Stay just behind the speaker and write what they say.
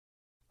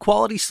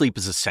Quality sleep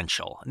is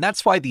essential, and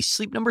that's why the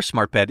Sleep Number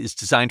Smart Bed is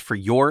designed for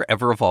your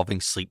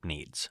ever-evolving sleep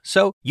needs.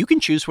 So you can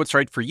choose what's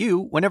right for you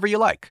whenever you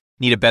like.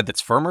 Need a bed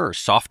that's firmer or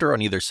softer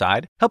on either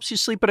side? Helps you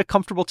sleep at a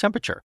comfortable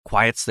temperature.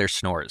 Quiets their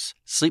snores.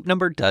 Sleep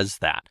Number does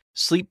that.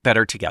 Sleep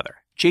better together.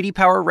 J.D.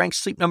 Power ranks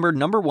Sleep Number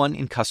 #1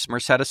 in customer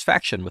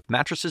satisfaction with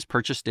mattresses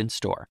purchased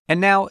in-store.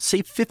 And now,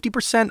 save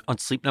 50% on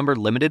Sleep Number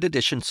limited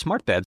edition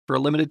smart beds for a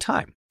limited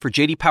time. For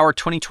J.D. Power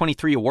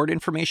 2023 award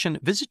information,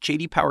 visit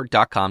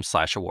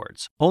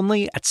jdpower.com/awards.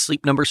 Only at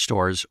Sleep Number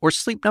stores or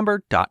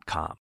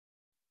sleepnumber.com.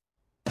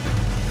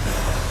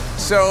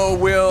 So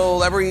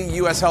will every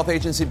U.S. health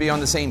agency be on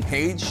the same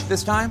page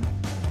this time?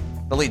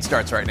 The lead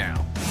starts right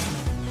now.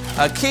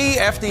 A key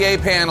FDA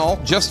panel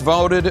just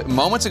voted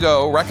moments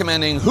ago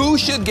recommending who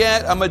should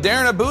get a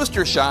Moderna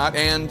booster shot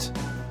and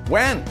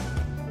when.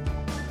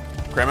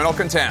 Criminal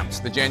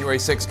contempt. The January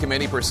 6th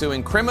committee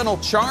pursuing criminal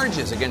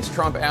charges against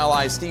Trump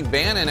ally Steve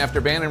Bannon after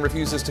Bannon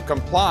refuses to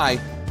comply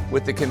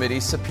with the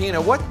committee's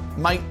subpoena. What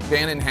might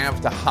Bannon have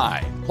to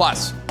hide?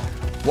 Plus,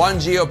 one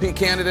GOP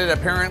candidate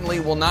apparently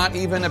will not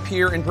even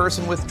appear in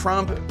person with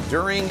Trump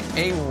during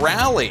a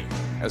rally,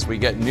 as we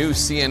get new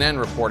CNN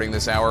reporting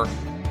this hour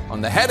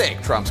on the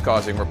headache Trump's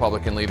causing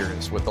Republican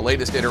leaders with the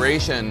latest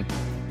iteration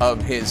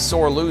of his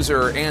sore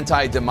loser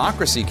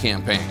anti-democracy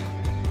campaign.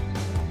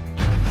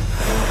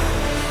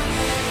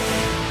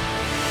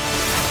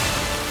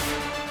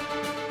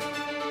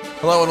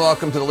 Hello and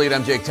welcome to The Lead.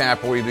 I'm Jake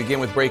Tapper. We begin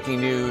with breaking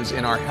news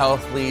in our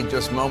health lead.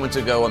 Just moments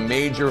ago, a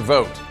major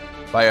vote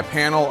by a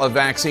panel of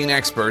vaccine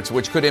experts,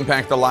 which could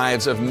impact the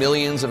lives of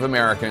millions of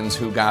Americans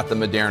who got the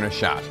Moderna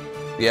shot.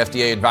 The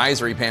FDA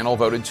advisory panel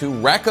voted to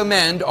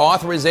recommend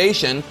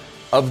authorization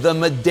of the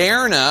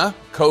Moderna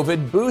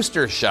COVID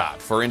booster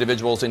shot for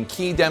individuals in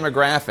key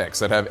demographics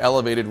that have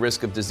elevated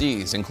risk of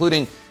disease,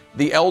 including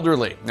the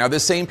elderly. Now,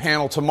 this same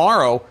panel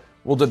tomorrow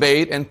will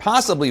debate and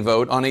possibly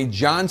vote on a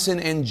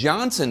Johnson &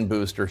 Johnson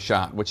booster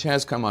shot, which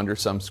has come under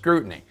some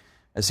scrutiny.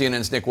 As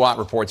CNN's Nick Watt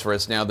reports for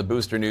us now, the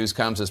booster news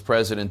comes as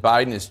President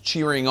Biden is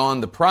cheering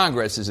on the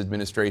progress his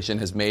administration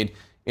has made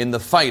in the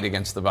fight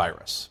against the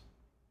virus.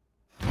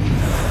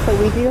 So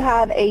we do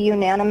have a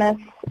unanimous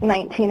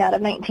 19 out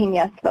of 19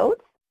 yes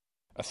votes.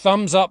 A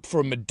thumbs up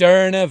for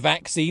Moderna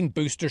vaccine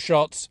booster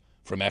shots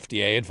from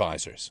FDA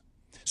advisors.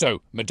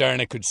 So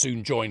Moderna could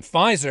soon join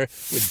Pfizer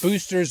with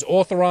boosters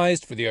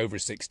authorized for the over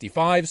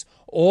 65s,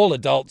 all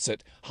adults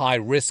at high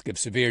risk of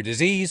severe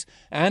disease,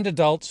 and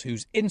adults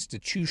whose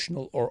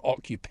institutional or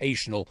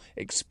occupational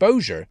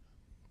exposure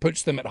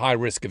puts them at high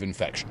risk of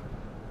infection.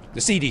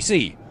 The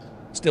CDC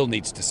still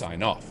needs to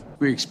sign off.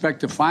 We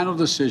expect a final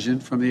decision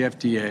from the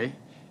FDA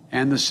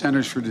and the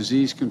Centers for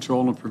Disease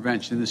Control and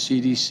Prevention, the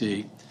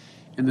CDC,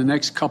 in the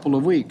next couple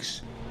of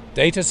weeks.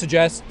 Data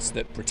suggests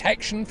that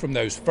protection from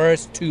those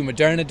first 2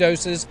 Moderna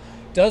doses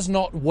does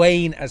not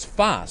wane as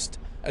fast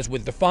as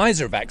with the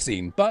Pfizer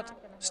vaccine, but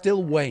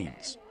still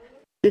wanes.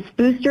 This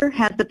booster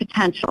has the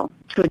potential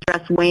to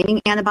address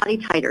waning antibody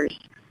titers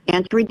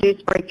and to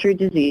reduce breakthrough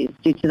disease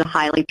due to the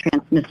highly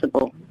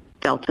transmissible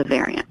Delta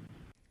variant.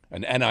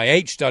 An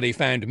NIH study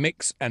found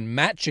mix and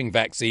matching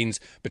vaccines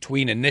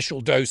between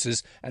initial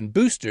doses and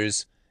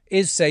boosters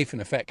is safe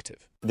and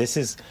effective. This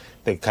is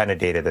the kind of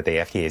data that the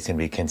FDA is going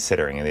to be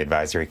considering in the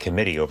advisory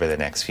committee over the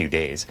next few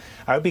days.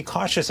 I would be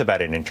cautious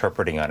about it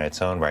interpreting on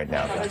its own right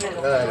now.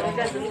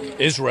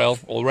 Israel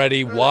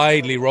already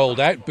widely rolled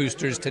out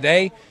boosters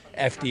today.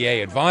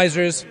 FDA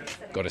advisors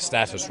got a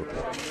status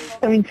report.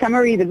 So in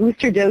summary, the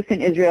booster dose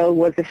in Israel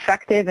was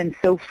effective and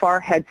so far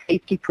had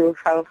safety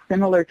profiles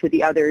similar to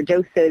the other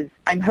doses.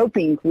 I'm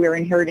hoping we're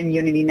in herd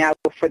immunity now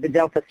for the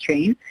Delta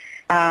strain,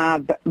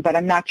 but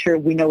I'm not sure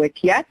we know it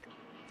yet.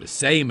 The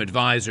same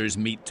advisors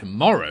meet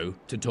tomorrow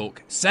to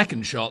talk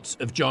second shots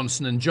of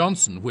Johnson &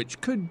 Johnson,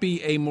 which could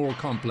be a more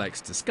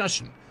complex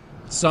discussion.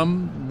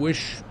 Some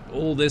wish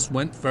all this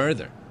went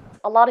further.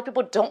 A lot of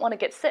people don't want to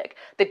get sick.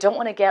 They don't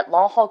want to get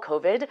long-haul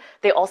COVID.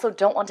 They also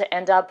don't want to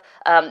end up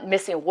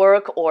missing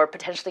work or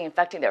potentially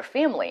infecting their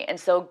family. And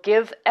so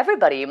give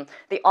everybody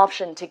the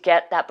option to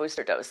get that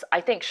booster dose,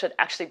 I think should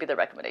actually be the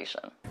recommendation.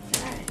 All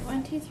right,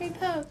 1, 2, 3,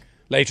 poke.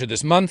 Later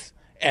this month,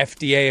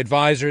 FDA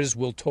advisors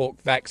will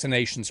talk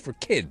vaccinations for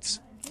kids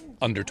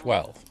under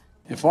 12.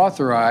 If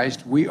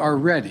authorized, we are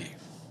ready.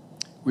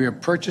 We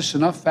have purchased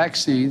enough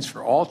vaccines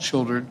for all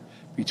children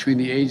between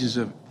the ages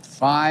of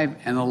 5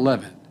 and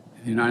 11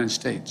 in the United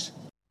States.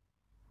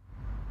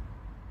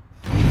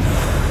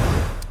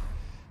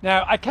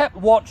 Now, I kept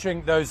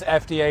watching those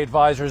FDA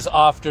advisors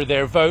after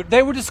their vote.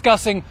 They were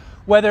discussing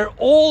whether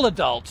all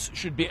adults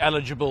should be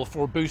eligible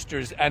for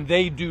boosters, and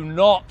they do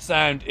not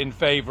sound in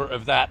favor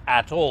of that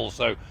at all.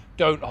 So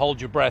don't hold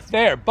your breath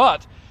there.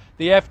 But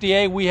the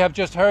FDA, we have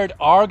just heard,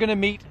 are going to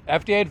meet,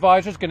 FDA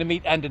advisors going to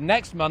meet end of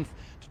next month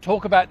to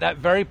talk about that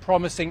very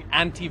promising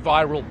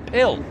antiviral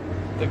pill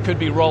that could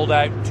be rolled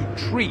out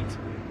to treat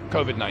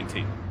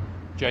COVID-19.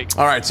 Jake.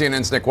 All right,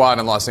 CNN's Nick Watt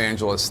in Los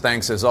Angeles.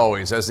 Thanks as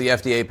always. As the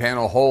FDA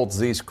panel holds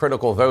these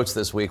critical votes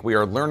this week, we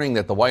are learning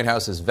that the White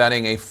House is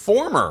vetting a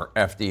former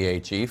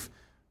FDA chief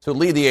to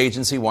lead the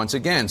agency once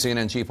again.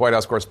 CNN Chief White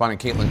House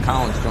correspondent Caitlin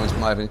Collins joins me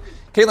live.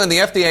 Caitlin, the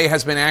FDA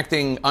has been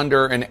acting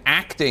under an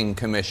acting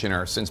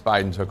commissioner since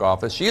Biden took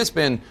office. She has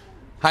been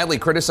highly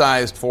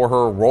criticized for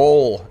her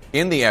role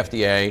in the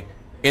FDA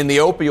in the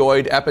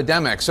opioid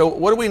epidemic. So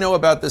what do we know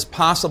about this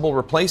possible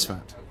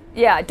replacement?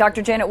 Yeah,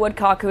 Dr. Janet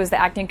Woodcock, who is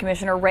the acting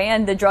commissioner,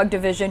 ran the drug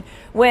division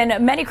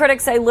when many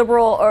critics say say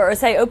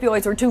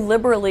opioids were too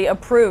liberally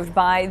approved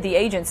by the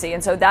agency.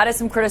 And so that is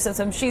some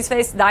criticism she's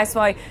faced. That's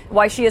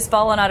why she has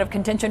fallen out of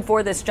contention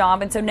for this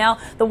job. And so now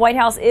the White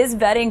House is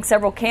vetting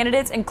several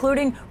candidates,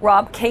 including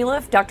Rob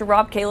Califf. Dr.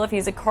 Rob Califf,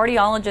 he's a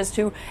cardiologist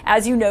who,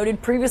 as you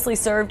noted, previously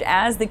served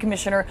as the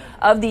commissioner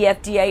of the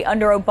FDA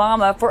under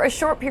Obama for a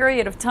short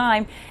period of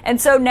time.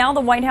 And so now the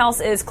White House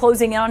is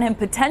closing in on him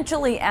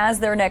potentially as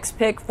their next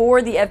pick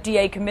for the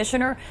FDA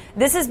commissioner.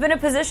 This has been a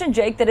position,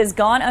 Jake, that has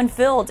gone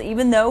unfilled,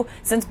 even though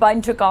since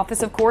Biden took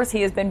office, of course,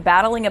 he has been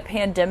battling a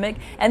pandemic,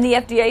 and the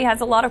FDA has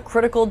a lot of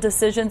critical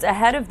decisions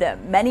ahead of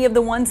them. Many of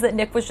the ones that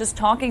Nick was just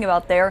talking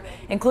about there,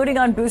 including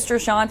on booster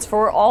shots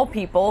for all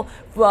people,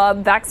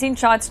 vaccine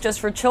shots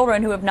just for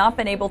children who have not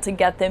been able to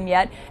get them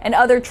yet, and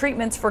other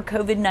treatments for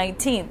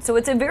COVID-19. So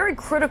it's a very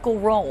critical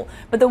role.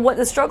 But what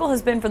the struggle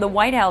has been for the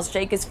White House,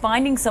 Jake, is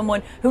finding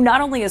someone who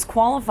not only is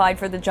qualified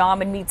for the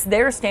job and meets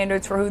their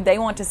standards for who they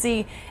want to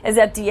see as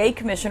FDA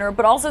commissioner,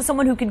 but also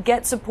someone who could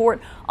get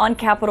support on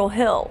Capitol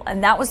Hill.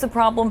 And that was the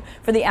problem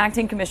for the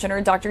acting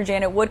commissioner, Dr.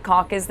 Janet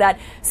Woodcock, is that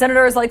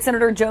senators like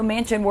Senator Joe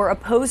Manchin were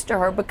opposed to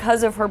her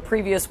because of her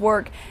previous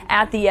work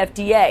at the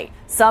FDA.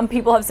 Some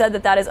people have said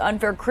that that is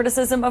unfair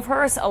criticism of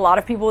hers. A lot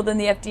of people within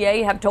the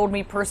FDA have told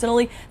me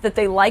personally that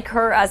they like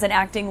her as an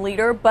acting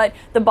leader. But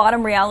the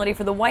bottom reality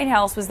for the White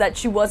House was that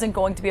she wasn't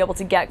going to be able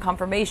to get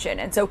confirmation.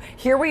 And so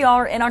here we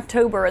are in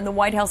October, and the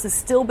White House has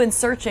still been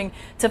searching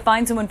to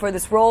find someone for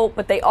this role.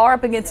 But they are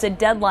up against a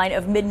deadline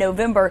of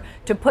mid-November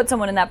to put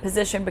someone in that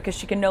position because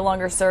she can no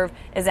longer serve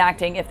as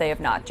acting if they have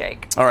not,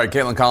 Jake. All right,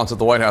 Caitlin Collins at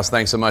the White House.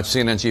 Thanks so much.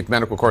 CNN Chief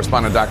Medical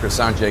Correspondent Dr.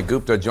 Sanjay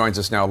Gupta joins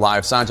us now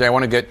live. Sanjay, I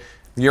want to get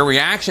your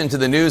reaction to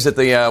the news that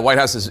the White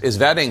House is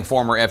vetting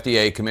former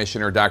FDA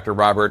Commissioner Dr.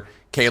 Robert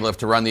Califf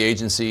to run the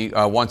agency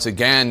once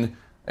again.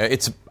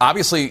 It's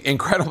obviously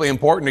incredibly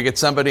important to get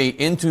somebody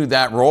into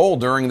that role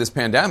during this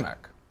pandemic.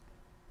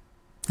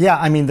 Yeah,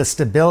 I mean, the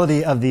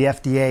stability of the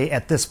FDA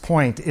at this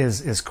point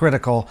is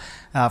critical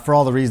for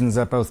all the reasons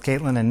that both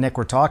Caitlin and Nick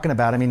were talking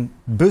about. I mean,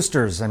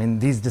 boosters,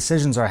 these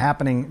decisions are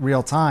happening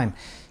real time.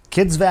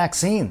 Kids'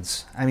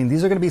 vaccines,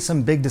 these are going to be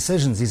some big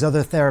decisions. These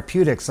other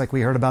therapeutics, like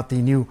we heard about the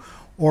new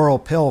oral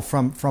pill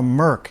from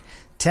Merck,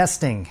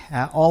 testing,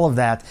 all of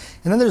that.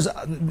 And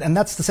then and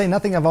that's to say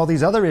nothing of all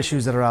these other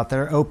issues that are out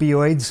there,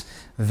 opioids,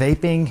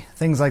 vaping,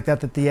 things like that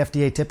the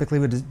FDA typically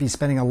would be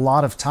spending a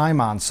lot of time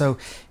on. So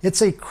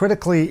it's a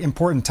critically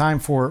important time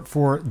for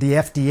the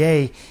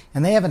FDA,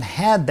 and they haven't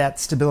had that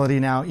stability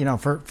now,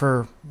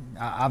 for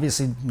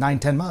obviously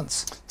 9-10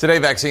 months. Today,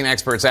 vaccine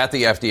experts at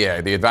the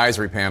FDA, the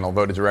advisory panel,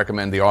 voted to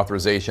recommend the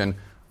authorization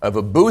of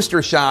a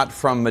booster shot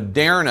from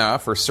Moderna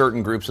for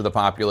certain groups of the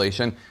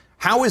population.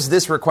 How is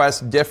this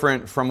request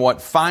different from what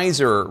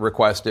Pfizer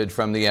requested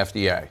from the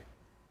FDA?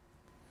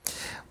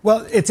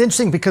 Well, it's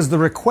interesting because the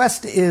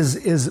request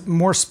is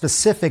more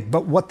specific,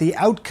 but what the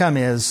outcome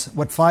is,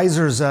 what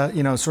Pfizer's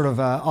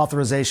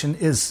authorization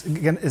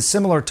is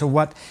similar to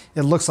what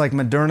it looks like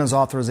Moderna's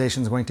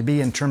authorization is going to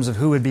be in terms of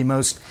who would be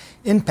most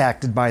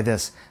impacted by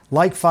this.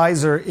 Like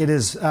Pfizer, it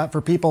is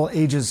for people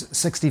ages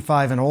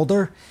 65 and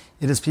older.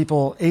 It is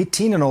people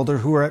 18 and older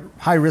who are at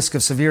high risk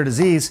of severe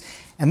disease.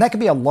 And that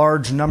could be a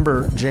large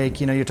number, Jake.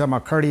 You're talking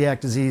about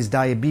cardiac disease,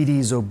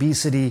 diabetes,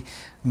 obesity,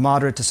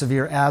 moderate to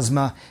severe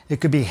asthma.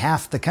 It could be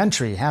half the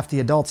country, half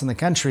the adults in the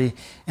country.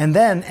 And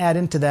then add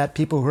into that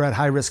people who are at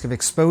high risk of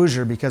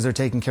exposure because they're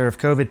taking care of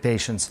COVID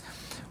patients.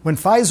 When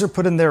Pfizer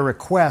put in their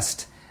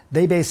request,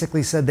 they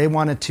basically said they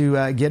wanted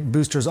to get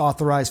boosters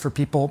authorized for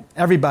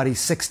everybody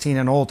 16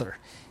 and older.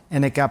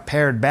 And it got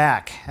pared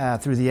back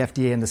through the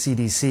FDA and the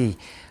CDC.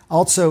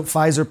 Also,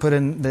 Pfizer put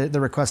in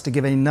the request to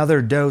give another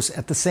dose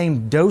at the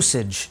same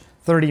dosage,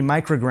 30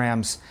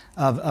 micrograms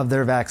of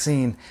their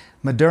vaccine.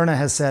 Moderna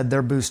has said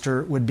their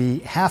booster would be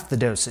half the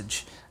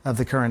dosage of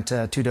the current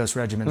two-dose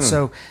regimen.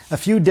 So a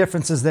few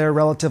differences there,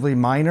 relatively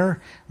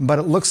minor, but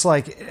it looks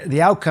like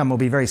the outcome will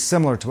be very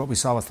similar to what we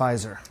saw with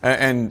Pfizer.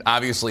 And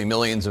obviously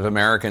millions of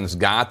Americans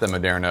got the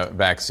Moderna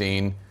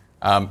vaccine.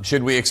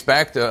 Should we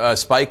expect a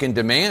spike in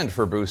demand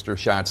for booster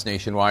shots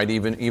nationwide,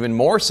 even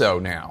more so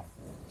now?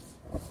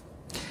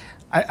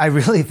 I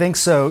really think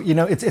so.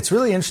 It's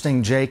really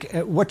interesting, Jake.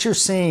 What you're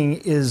seeing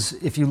is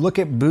if you look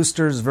at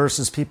boosters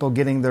versus people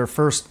getting their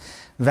first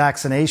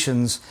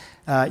vaccinations,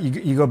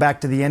 you go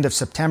back to the end of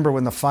September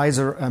when the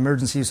Pfizer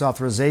emergency use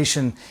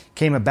authorization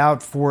came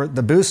about for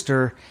the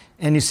booster,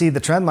 and you see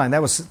the trend line.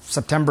 That was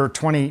September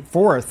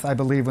 24th, I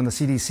believe, when the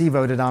CDC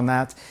voted on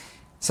that.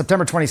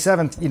 September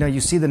 27th,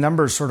 you see the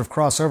numbers sort of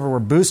cross over where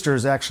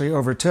boosters actually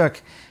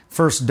overtook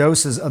first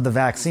doses of the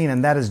vaccine,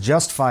 and that is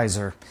just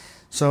Pfizer.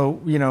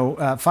 So,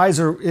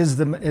 Pfizer is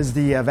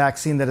the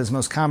vaccine that is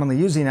most commonly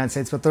used in the United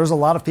States, but there's a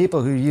lot of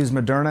people who use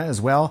Moderna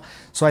as well.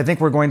 So I think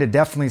we're going to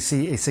definitely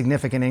see a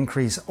significant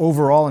increase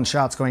overall in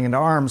shots going into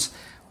arms.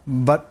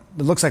 But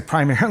it looks like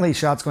primarily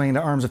shots going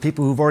into arms of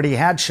people who've already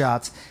had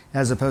shots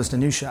as opposed to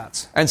new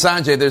shots. And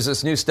Sanjay, there's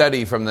this new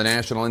study from the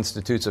National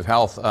Institutes of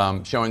Health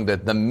showing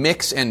that the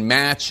mix and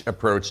match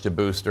approach to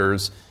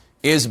boosters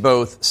is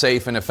both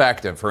safe and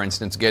effective. For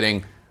instance,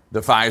 getting the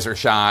Pfizer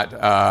shot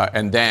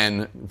and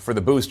then for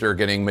the booster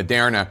getting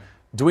Moderna.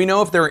 Do we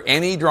know if there are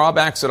any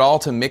drawbacks at all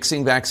to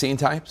mixing vaccine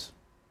types?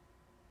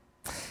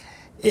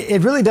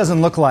 It really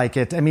doesn't look like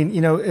it. I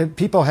mean,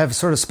 people have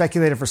sort of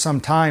speculated for some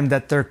time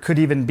that there could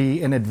even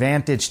be an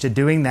advantage to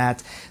doing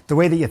that. The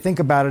way that you think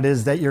about it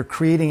is that you're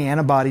creating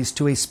antibodies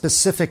to a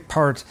specific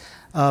part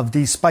of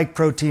the spike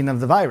protein of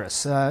the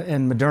virus.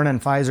 And Moderna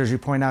and Pfizer, as you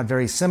point out,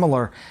 very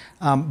similar.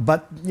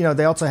 But,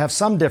 they also have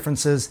some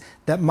differences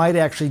that might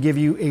actually give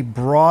you a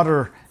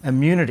broader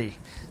immunity.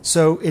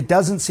 So it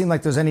doesn't seem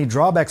like there's any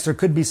drawbacks. There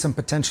could be some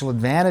potential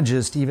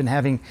advantages to even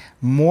having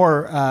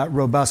more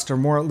robust or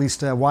more at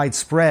least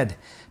widespread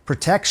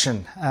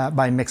protection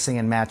by mixing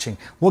and matching.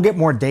 We'll get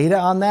more data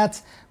on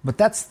that, but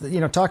that's,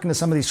 talking to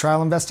some of these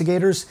trial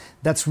investigators,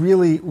 that's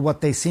really what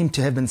they seem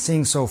to have been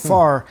seeing so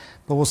far,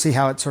 but we'll see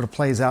how it sort of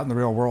plays out in the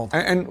real world.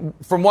 And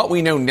from what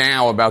we know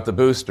now about the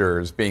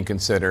boosters being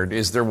considered,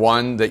 is there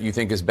one that you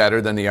think is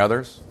better than the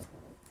others?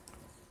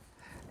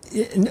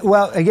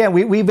 Well, again,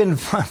 we've been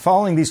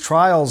following these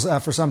trials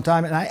for some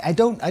time, and I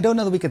don't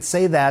know that we could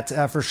say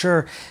that for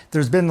sure.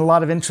 There's been a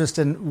lot of interest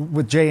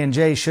with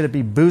J&J, should it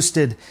be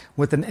boosted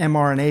with an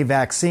mRNA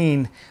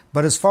vaccine?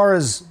 But as far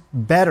as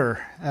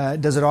better,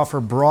 does it offer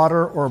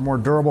broader or more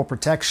durable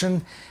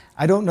protection?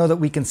 I don't know that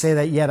we can say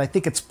that yet. I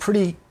think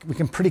we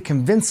can pretty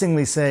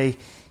convincingly say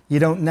you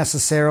don't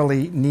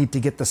necessarily need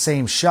to get the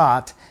same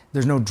shot.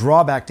 There's no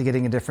drawback to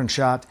getting a different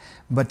shot,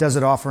 but does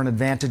it offer an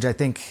advantage? I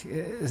think,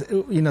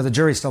 the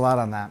jury's still out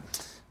on that.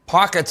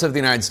 Pockets of the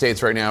United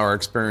States right now are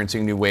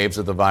experiencing new waves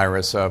of the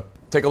virus.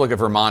 Take a look at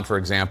Vermont, for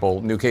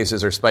example. New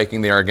cases are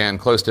spiking there again,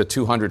 close to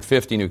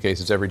 250 new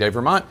cases every day.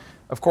 Vermont,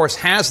 of course,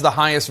 has the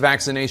highest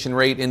vaccination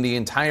rate in the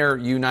entire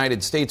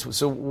United States.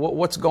 So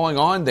what's going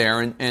on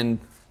there, and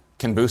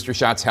can booster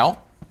shots help?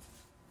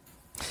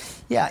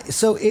 Yeah,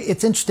 so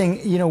it's interesting,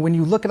 when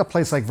you look at a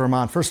place like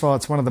Vermont, first of all,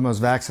 it's one of the most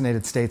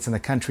vaccinated states in the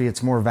country.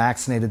 It's more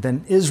vaccinated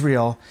than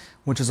Israel,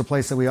 which is a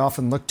place that we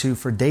often look to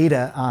for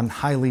data on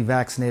highly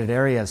vaccinated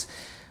areas.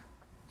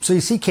 So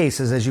you see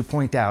cases, as you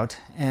point out,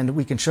 and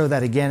we can show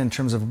that again in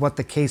terms of what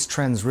the case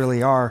trends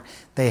really are.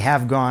 They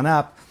have gone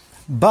up,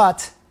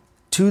 but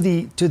to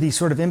the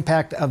sort of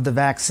impact of the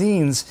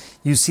vaccines,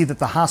 you see that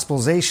the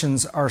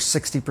hospitalizations are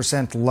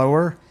 60%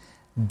 lower,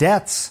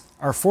 deaths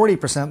are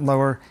 40%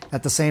 lower.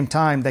 At the same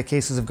time, that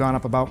cases have gone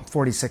up about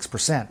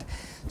 46%.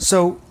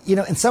 So,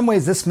 in some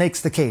ways, this makes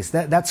the case.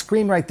 That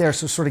screen right there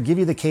so sort of give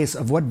you the case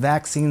of what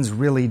vaccines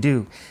really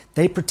do.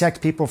 They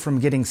protect people from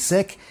getting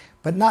sick,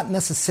 but not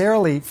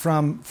necessarily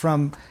from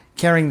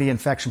carrying the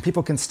infection.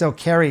 People can still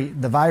carry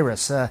the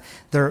virus.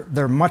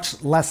 They're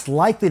much less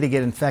likely to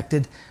get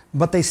infected,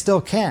 but they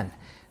still can.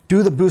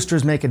 Do the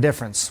boosters make a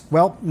difference?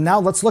 Well, now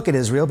let's look at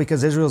Israel,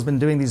 because Israel's been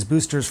doing these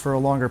boosters for a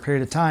longer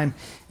period of time,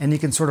 and you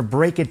can sort of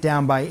break it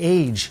down by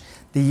age.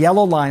 The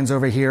yellow lines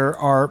over here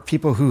are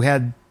people who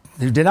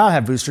did not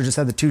have boosters, just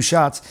had the 2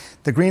 shots.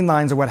 The green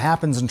lines are what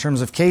happens in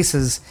terms of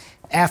cases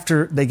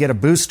after they get a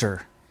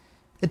booster.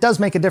 It does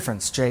make a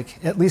difference, Jake,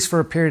 at least for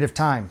a period of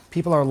time.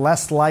 People are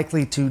less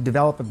likely to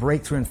develop a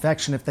breakthrough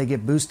infection if they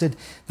get boosted.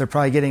 They're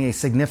probably getting a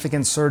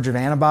significant surge of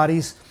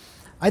antibodies.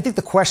 I think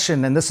the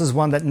question, and this is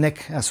one that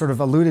Nick sort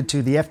of alluded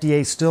to, the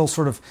FDA still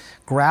sort of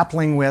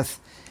grappling with,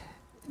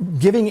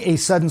 giving a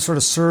sudden sort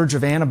of surge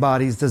of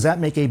antibodies, does that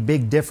make a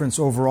big difference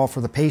overall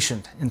for the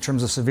patient in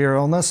terms of severe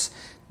illness?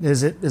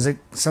 Is it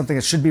something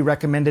that should be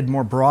recommended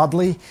more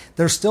broadly?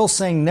 They're still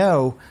saying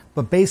no,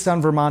 but based on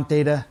Vermont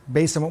data,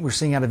 based on what we're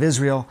seeing out of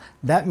Israel,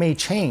 that may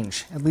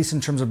change, at least in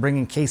terms of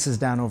bringing cases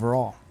down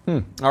overall.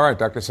 All right,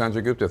 Dr.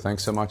 Sanjay Gupta,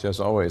 thanks so much as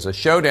always. A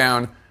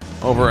showdown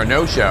over a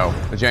no-show.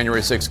 The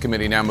January 6th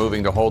committee now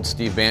moving to hold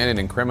Steve Bannon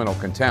in criminal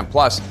contempt.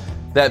 Plus,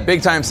 that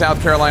big-time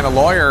South Carolina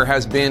lawyer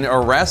has been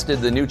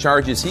arrested. The new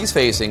charges he's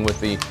facing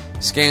with the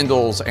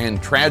scandals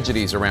and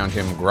tragedies around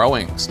him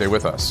growing. Stay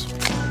with us.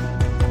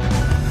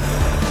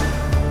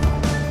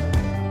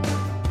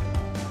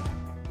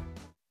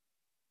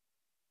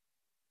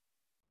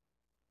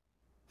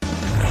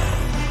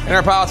 In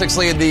our politics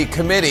lead, the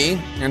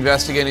committee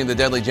investigating the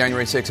deadly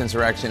January 6th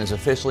insurrection is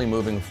officially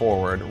moving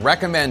forward,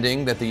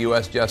 recommending that the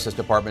U.S. Justice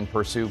Department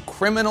pursue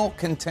criminal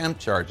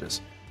contempt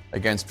charges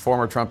against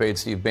former Trump aide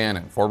Steve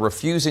Bannon for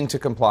refusing to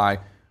comply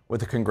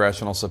with a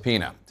congressional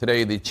subpoena.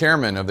 Today, the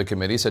chairman of the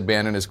committee said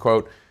Bannon is,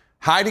 quote,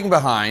 hiding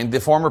behind the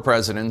former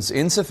president's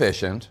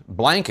insufficient,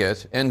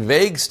 blanket, and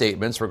vague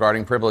statements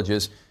regarding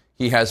privileges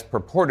he has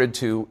purported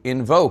to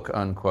invoke,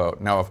 unquote.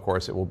 Now, of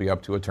course, it will be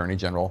up to Attorney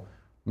General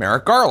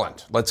Merrick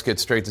Garland. Let's get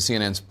straight to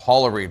CNN's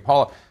Paula Reed.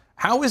 Paula,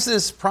 how is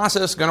this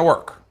process going to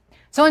work?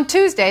 So on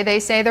Tuesday, they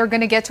say they're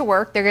going to get to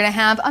work. They're going to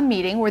have a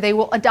meeting where they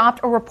will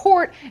adopt a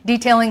report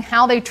detailing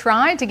how they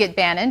tried to get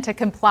Bannon to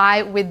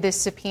comply with this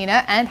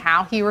subpoena and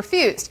how he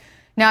refused.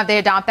 Now, if they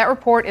adopt that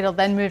report, it'll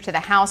then move to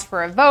the House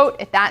for a vote.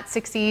 If that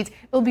succeeds,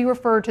 it'll be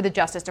referred to the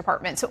Justice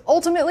Department. So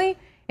ultimately,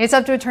 it's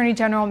up to Attorney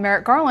General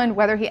Merrick Garland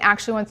whether he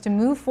actually wants to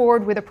move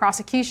forward with a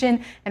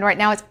prosecution. And right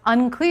now, it's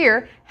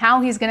unclear how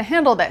he's going to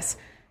handle this.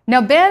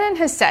 Now, Bannon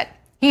has said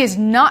he is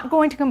not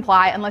going to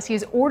comply unless he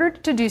is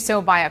ordered to do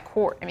so by a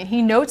court. I mean,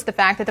 he notes the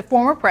fact that the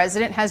former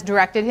president has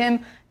directed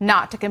him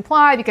not to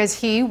comply because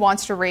he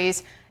wants to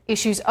raise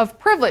issues of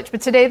privilege.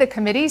 But today the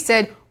committee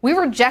said, we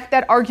reject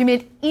that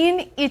argument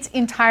in its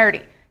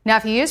entirety. Now,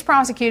 if he is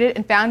prosecuted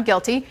and found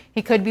guilty,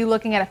 he could be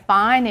looking at a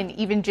fine and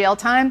even jail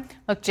time.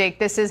 Look, Jake,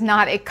 this is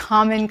not a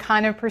common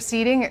kind of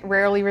proceeding. It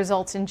rarely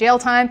results in jail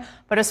time.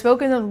 But I've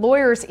spoken to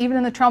lawyers, even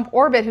in the Trump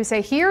orbit, who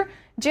say here,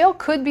 jail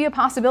could be a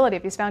possibility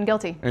if he's found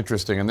guilty.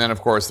 Interesting. And then,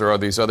 of course, there are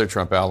these other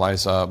Trump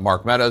allies,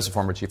 Mark Meadows,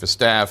 former chief of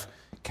staff,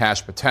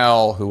 Kash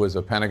Patel, who was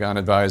a Pentagon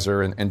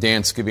advisor, and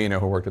Dan Scavino,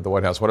 who worked at the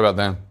White House. What about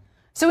them?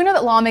 So we know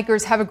that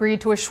lawmakers have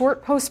agreed to a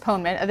short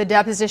postponement of the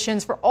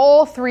depositions for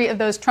all three of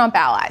those Trump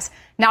allies.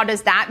 Now,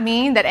 does that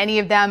mean that any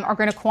of them are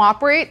going to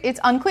cooperate? It's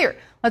unclear.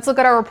 Let's look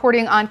at our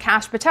reporting on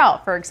Kash Patel,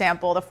 for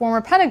example, the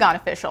former Pentagon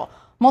official.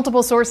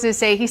 Multiple sources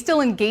say he's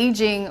still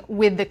engaging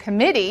with the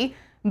committee,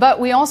 but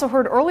we also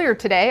heard earlier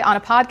today on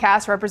a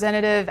podcast,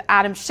 Representative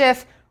Adam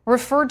Schiff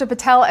referred to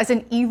Patel as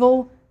an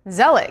evil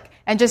zealot.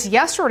 And just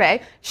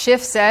yesterday,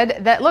 Schiff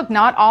said that, look,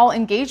 not all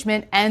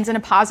engagement ends in a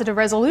positive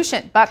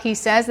resolution. But he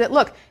says that,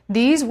 look,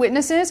 these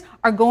witnesses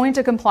are going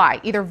to comply,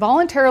 either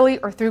voluntarily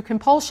or through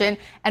compulsion.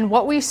 And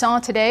what we saw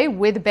today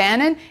with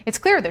Bannon, it's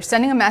clear they're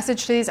sending a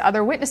message to these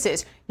other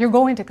witnesses. You're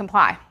going to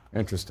comply.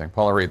 Interesting.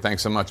 Paula Reed,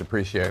 thanks so much.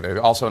 Appreciate it.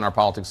 Also in our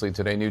Politics Lead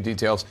today, new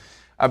details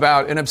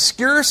about an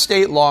obscure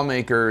state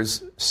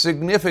lawmaker's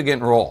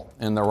significant role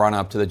in the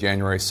run-up to the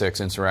January 6th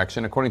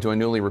insurrection. According to a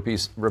newly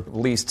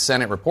released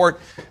Senate report,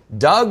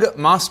 Doug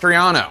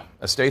Mastriano,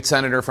 a state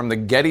senator from the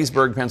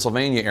Gettysburg,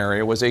 Pennsylvania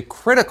area, was a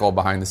critical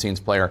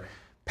behind-the-scenes player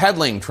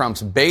peddling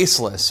Trump's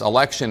baseless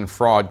election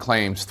fraud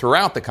claims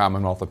throughout the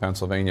Commonwealth of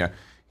Pennsylvania.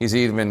 He's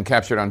even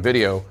captured on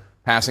video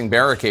passing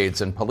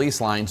barricades and police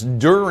lines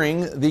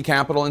during the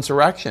Capitol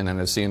insurrection. And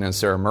as CNN's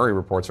Sarah Murray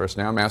reports for us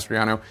now,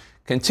 Mastriano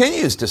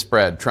continues to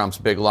spread Trump's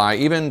big lie,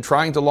 even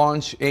trying to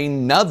launch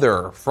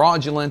another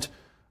fraudulent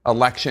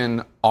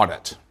election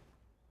audit.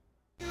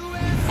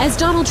 As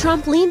Donald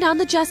Trump leaned on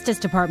the Justice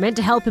Department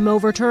to help him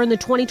overturn the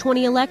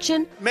 2020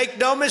 election. Make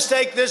no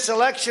mistake, this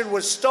election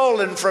was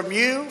stolen from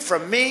you,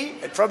 from me,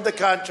 and from the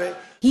country.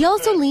 He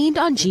also leaned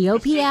on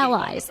GOP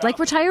allies, like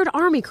retired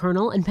Army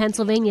Colonel and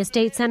Pennsylvania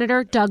State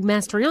Senator Doug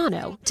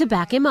Mastriano, to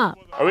back him up.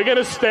 Are we going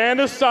to stand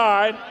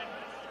aside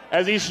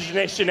as these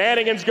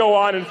shenanigans go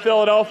on in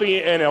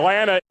Philadelphia and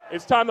Atlanta?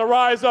 It's time to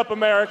rise up,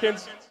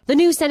 Americans. The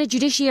new Senate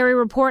Judiciary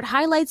report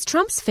highlights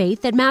Trump's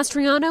faith that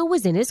Mastriano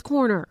was in his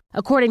corner.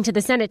 According to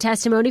the Senate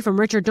testimony from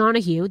Richard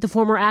Donahue, the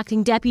former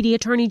acting deputy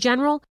attorney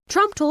general,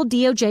 Trump told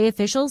DOJ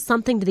officials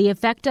something to the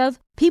effect of,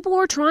 people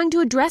were trying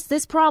to address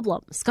this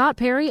problem, Scott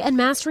Perry and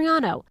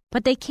Mastriano,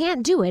 but they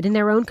can't do it in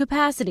their own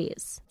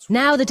capacities.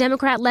 Now the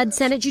Democrat-led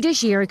Senate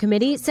Judiciary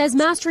Committee says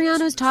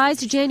Mastriano's ties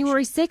to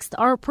January 6th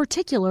are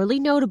particularly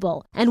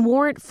notable and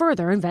warrant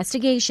further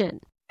investigation.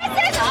 This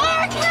is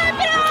our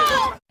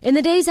capital! In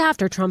the days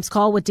after Trump's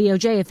call with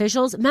DOJ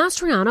officials,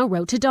 Mastriano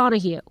wrote to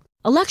Donahue.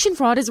 Election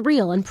fraud is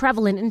real and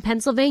prevalent in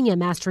Pennsylvania,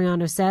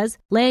 Mastriano says,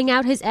 laying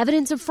out his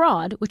evidence of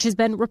fraud, which has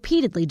been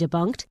repeatedly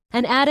debunked,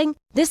 and adding,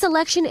 this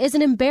election is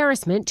an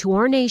embarrassment to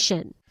our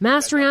nation.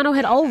 Mastriano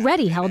had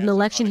already held an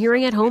election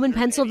hearing at home in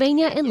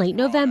Pennsylvania in late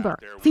November,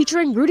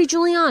 featuring Rudy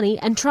Giuliani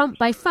and Trump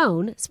by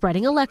phone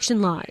spreading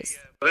election lies.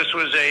 This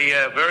was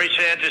very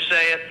sad to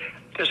say it.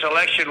 This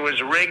election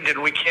was rigged,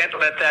 and we can't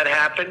let that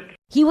happen.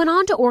 He went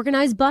on to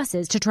organize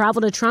buses to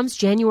travel to Trump's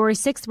January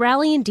 6th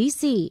rally in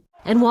D.C.,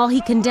 and while he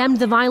condemned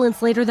the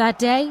violence later that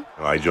day,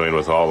 I joined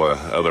with all the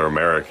other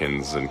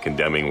Americans in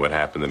condemning what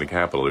happened in the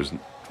Capitol.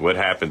 What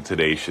happened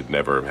today should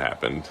never have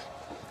happened,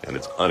 and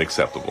it's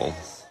unacceptable.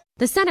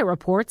 The Senate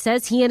report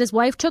says he and his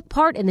wife took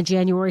part in the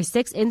January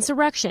 6th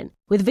insurrection,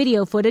 with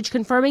video footage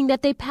confirming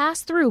that they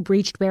passed through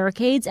breached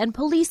barricades and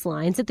police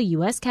lines at the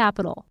U.S.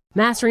 Capitol.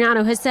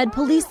 Mastriano has said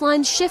police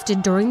lines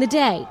shifted during the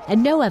day,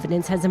 and no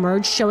evidence has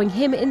emerged showing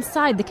him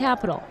inside the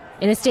Capitol.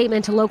 In a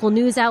statement to local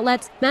news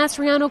outlets,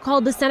 Mastriano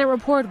called the Senate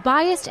report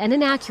biased and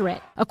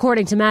inaccurate.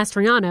 According to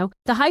Mastriano,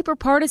 the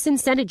hyper-partisan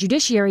Senate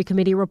Judiciary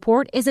Committee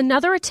report is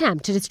another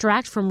attempt to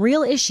distract from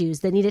real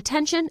issues that need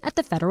attention at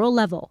the federal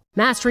level.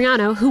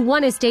 Mastriano, who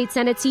won his state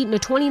Senate seat in a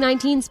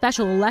 2019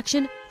 special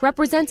election,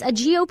 represents a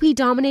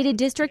GOP-dominated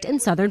district in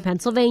southern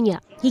Pennsylvania.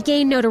 He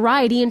gained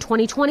notoriety in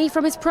 2020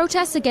 from his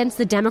protests against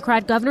the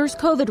Democrat governor's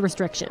COVID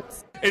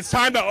restrictions. It's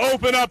time to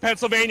open up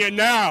Pennsylvania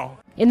now.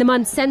 In the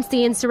months since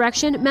the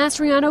insurrection,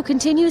 Mastriano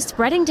continues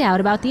spreading doubt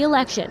about the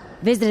election,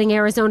 visiting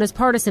Arizona's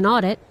partisan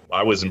audit,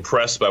 I was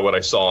impressed by what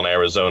I saw in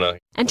Arizona.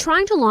 And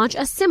trying to launch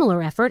a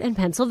similar effort in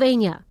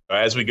Pennsylvania.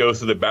 As we go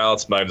through the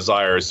ballots, my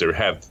desire is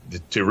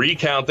to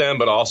recount them,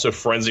 but also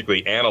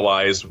forensically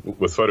analyze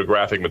with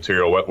photographic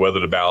material whether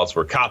the ballots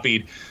were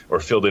copied or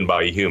filled in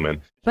by a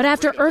human. But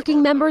after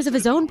irking members of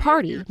his own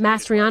party,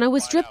 Mastriano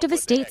was stripped of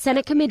his state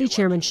Senate committee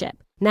chairmanship.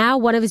 Now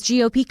one of his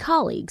GOP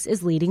colleagues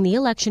is leading the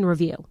election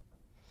review.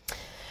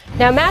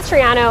 Now,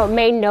 Mastriano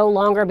may no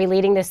longer be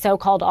leading this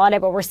so-called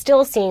audit, but we're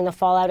still seeing the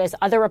fallout as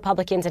other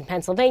Republicans in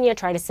Pennsylvania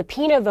try to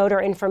subpoena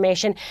voter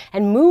information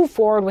and move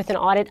forward with an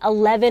audit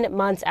 11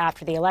 months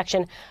after the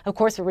election. Of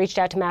course, we reached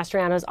out to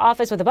Mastriano's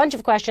office with a bunch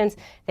of questions.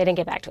 They didn't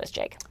get back to us,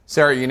 Jake.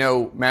 Sarah, you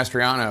know,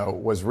 Mastriano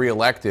was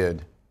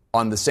reelected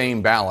on the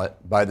same ballot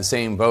by the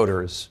same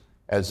voters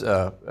as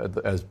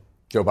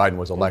Joe Biden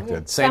was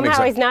elected.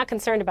 Somehow he's not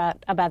concerned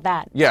about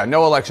that. Yeah,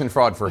 no election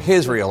fraud for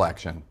his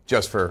reelection,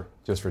 just for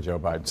Joe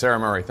Biden. Sarah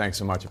Murray, thanks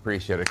so much.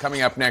 Appreciate it.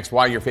 Coming up next,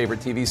 why your favorite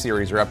TV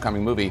series or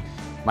upcoming movie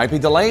might be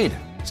delayed.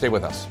 Stay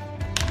with us.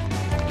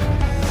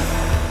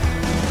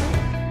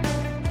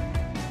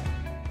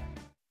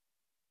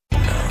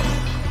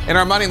 In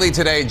our Money Lead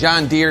today,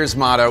 John Deere's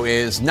motto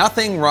is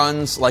nothing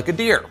runs like a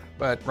deer.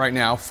 But right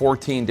now,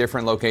 14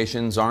 different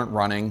locations aren't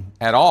running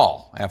at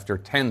all. After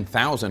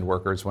 10,000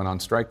 workers went on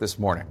strike this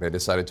morning, they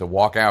decided to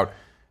walk out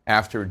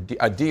after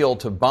a deal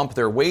to bump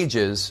their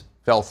wages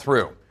fell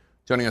through.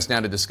 Joining us now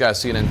to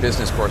discuss, CNN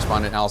business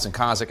correspondent Allison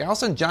Kozik.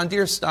 Allison, John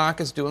Deere's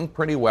stock is doing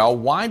pretty well.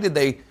 Why did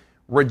they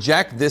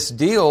reject this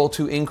deal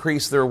to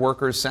increase their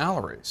workers'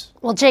 salaries?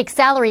 Well, Jake,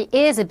 salary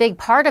is a big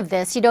part of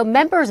this. You know,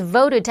 members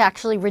voted to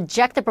actually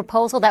reject the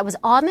proposal that was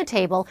on the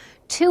table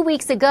 2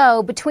 weeks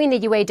ago between the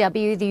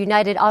UAW, the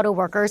United Auto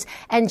Workers,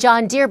 and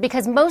John Deere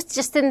because most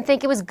just didn't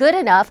think it was good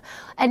enough.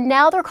 And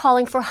now they're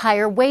calling for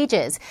higher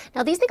wages.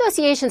 Now, these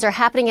negotiations are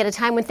happening at a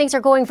time when things are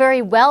going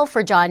very well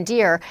for John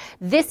Deere.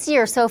 This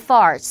year so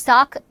far,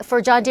 stock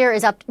for John Deere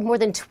is up more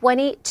than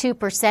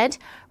 22%.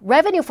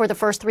 Revenue for the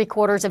first 3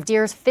 quarters of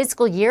Deere's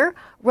fiscal year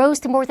rose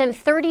to more than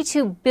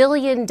 $32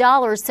 billion.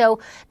 So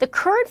the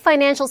current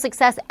financial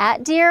success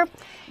at Deere,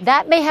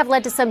 that may have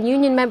led to some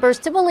union members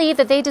to believe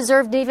that they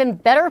deserved an even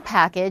better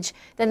package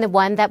than the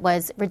one that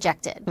was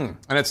rejected. And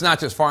it's not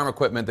just farm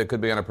equipment that could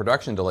be on a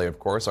production delay, of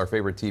course. Our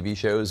favorite TV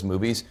shows,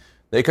 movies,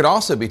 they could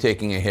also be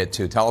taking a hit,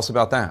 too. Tell us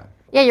about that.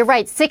 Yeah, you're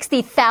right.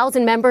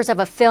 60,000 members of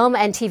a film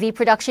and TV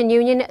production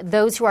union,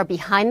 those who are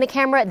behind the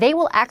camera, they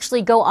will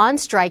actually go on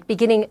strike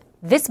beginning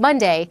this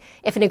Monday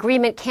if an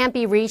agreement can't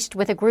be reached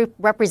with a group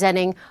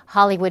representing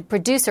Hollywood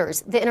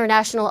producers. The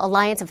International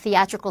Alliance of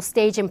Theatrical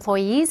Stage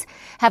Employees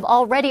have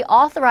already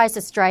authorized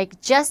a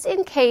strike just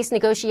in case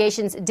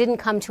negotiations didn't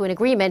come to an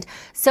agreement.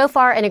 So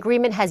far, an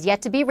agreement has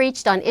yet to be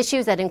reached on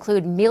issues that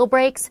include meal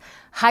breaks,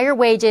 higher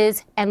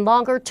wages, and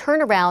longer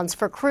turnarounds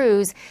for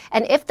crews.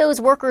 And if those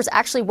workers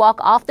actually walk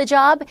off the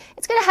job,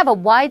 it's going to have a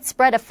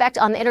widespread effect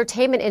on the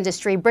entertainment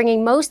industry,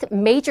 bringing most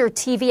major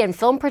TV and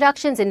film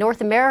productions in North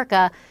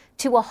America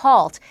to a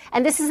halt.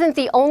 And this isn't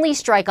the only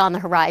strike on the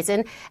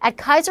horizon. At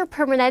Kaiser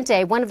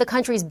Permanente, one of the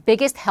country's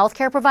biggest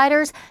healthcare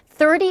providers,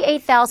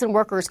 38,000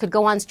 workers could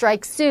go on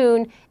strike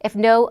soon if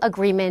no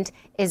agreement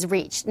is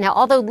reached. Now,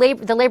 although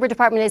the Labor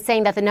Department is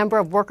saying that the number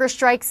of worker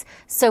strikes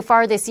so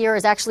far this year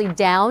is actually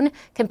down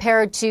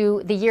compared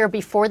to the year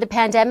before the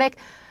pandemic,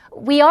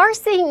 we are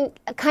seeing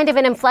kind of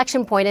an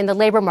inflection point in the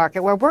labor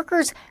market where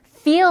workers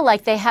feel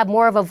like they have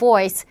more of a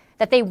voice,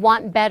 that they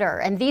want better.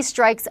 And these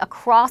strikes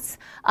across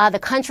the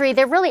country,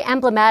 they're really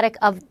emblematic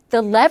of the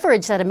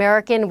leverage that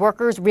American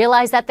workers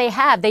realize that they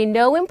have. They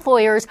know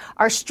employers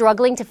are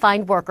struggling to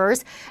find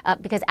workers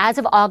because as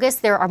of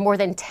August, there are more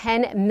than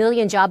 10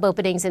 million job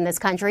openings in this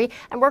country.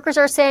 And workers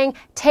are saying,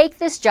 take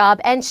this job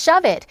and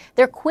shove it.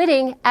 They're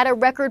quitting at a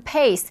record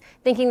pace,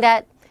 thinking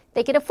that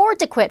they can afford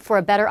to quit for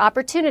a better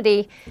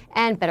opportunity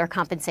and better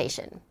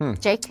compensation.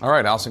 Jake? All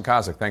right, Allison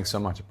Kozik, thanks so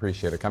much.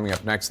 Appreciate it. Coming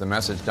up next, the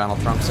message Donald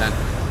Trump sent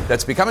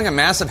that's becoming a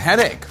massive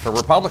headache for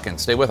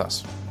Republicans. Stay with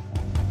us.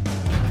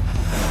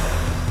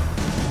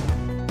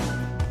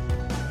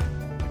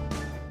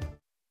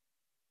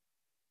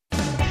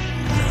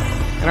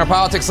 In our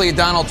politics lead,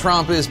 Donald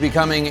Trump is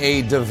becoming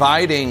a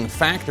dividing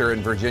factor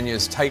in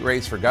Virginia's tight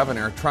race for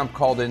governor. Trump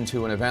called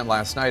into an event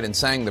last night and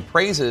sang the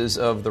praises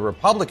of the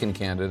Republican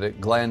candidate,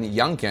 Glenn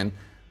Youngkin,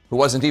 who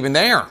wasn't even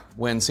there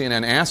when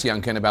CNN asked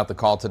Youngkin about the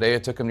call today.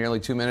 It took him nearly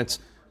 2 minutes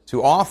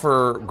to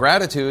offer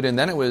gratitude, and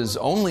then it was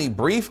only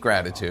brief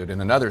gratitude,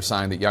 and another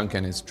sign that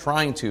Youngkin is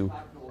trying to,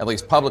 at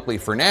least publicly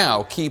for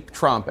now, keep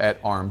Trump at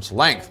arm's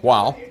length.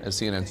 While, as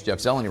CNN's Jeff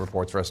Zeleny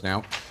reports for us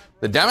now,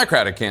 the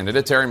Democratic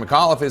candidate, Terry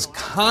McAuliffe, is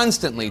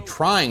constantly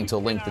trying to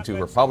link the two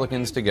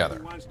Republicans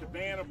together.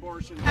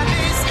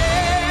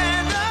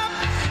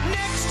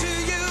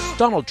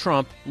 Donald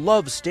Trump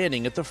loves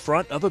standing at the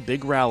front of a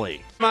big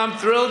rally. I'm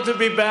thrilled to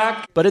be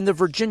back. But in the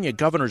Virginia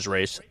governor's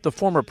race, the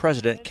former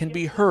president can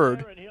be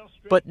heard,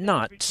 but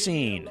not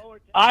seen.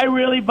 I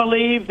really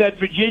believe that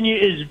Virginia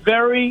is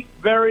very,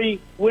 very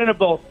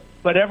winnable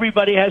but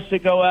everybody has to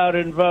go out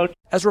and vote.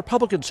 As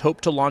Republicans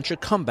hope to launch a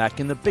comeback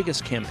in the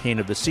biggest campaign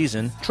of the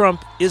season,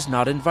 Trump is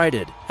not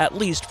invited, at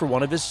least for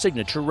one of his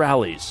signature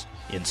rallies.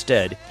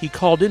 Instead, he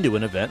called into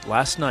an event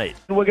last night.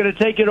 We're going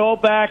to take it all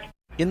back.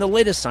 In the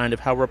latest sign of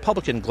how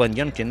Republican Glenn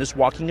Youngkin is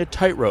walking a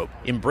tightrope,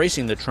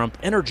 embracing the Trump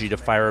energy to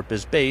fire up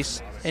his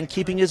base and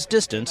keeping his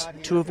distance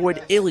to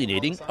avoid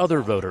alienating other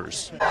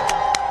voters.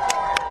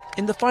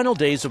 In the final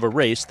days of a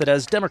race that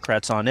has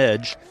Democrats on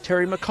edge,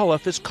 Terry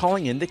McAuliffe is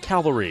calling in the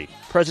cavalry,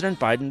 President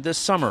Biden this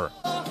summer,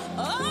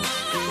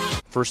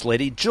 First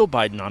Lady Jill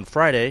Biden on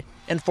Friday,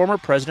 and former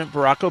President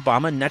Barack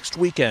Obama next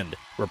weekend,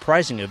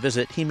 reprising a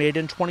visit he made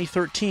in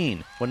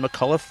 2013 when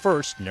McAuliffe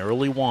first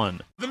narrowly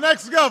won. The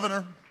next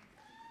governor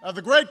of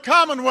the great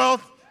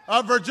Commonwealth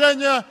of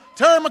Virginia,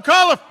 Terry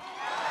McAuliffe.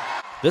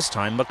 This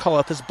time,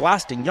 McAuliffe is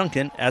blasting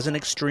Youngkin as an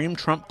extreme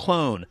Trump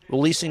clone,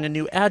 releasing a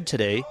new ad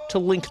today to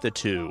link the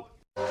two.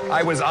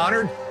 I was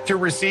honored to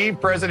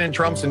receive President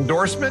Trump's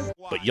endorsement.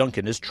 But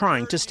Youngkin is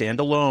trying to stand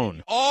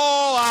alone.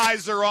 All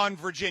eyes are on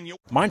Virginia.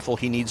 Mindful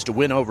he needs to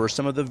win over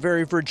some of the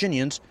very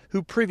Virginians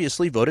who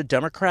previously voted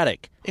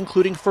Democratic,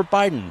 including for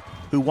Biden,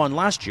 who won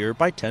last year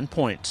by 10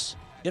 points.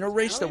 In a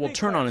race that will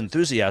turn on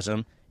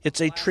enthusiasm,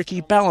 it's a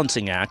tricky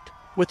balancing act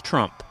with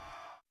Trump.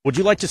 Would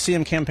you like to see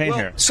him campaign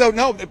here? So,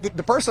 no,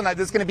 the person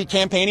that's going to be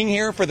campaigning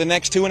here for the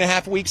next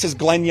 2.5 weeks is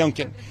Glenn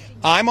Youngkin.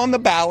 I'm on the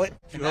ballot.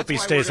 You hope he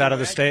stays out of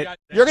the state?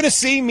 You're going to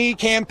see me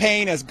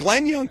campaign as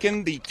Glenn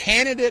Youngkin, the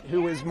candidate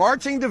who is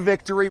marching to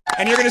victory.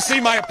 And you're going to see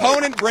my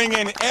opponent bring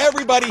in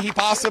everybody he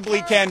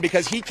possibly can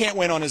because he can't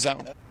win on his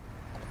own.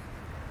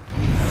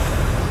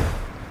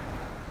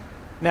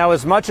 Now,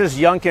 as much as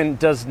Youngkin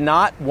does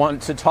not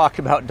want to talk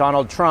about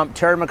Donald Trump,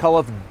 Terry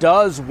McAuliffe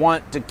does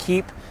want to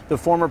keep the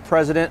former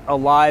president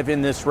alive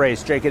in this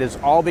race. Jake, it is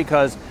all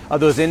because of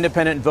those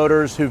independent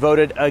voters who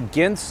voted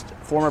against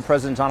former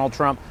President Donald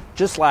Trump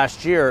just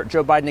last year.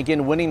 Joe Biden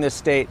again winning this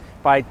state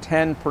by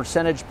 10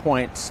 percentage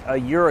points a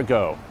year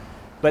ago.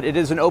 But it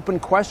is an open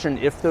question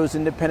if those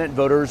independent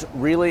voters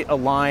really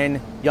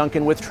align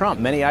Youngkin with Trump.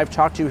 Many I've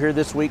talked to here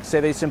this week say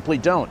they simply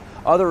don't.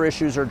 Other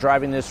issues are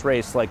driving this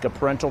race, like a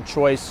parental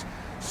choice,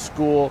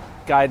 school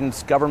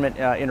guidance, government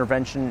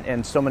intervention,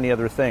 and so many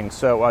other things.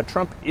 So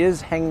Trump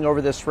is hanging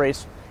over this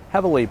race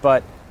heavily,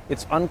 but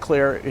it's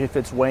unclear if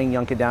it's weighing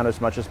Youngkin down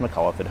as much as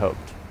McAuliffe had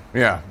hoped.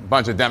 Yeah, a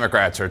bunch of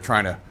Democrats are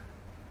trying to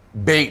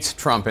bait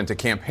Trump into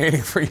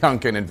campaigning for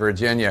Youngkin in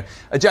Virginia.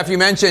 Jeff, you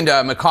mentioned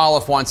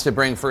McAuliffe wants to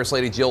bring First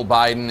Lady Jill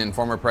Biden and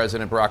former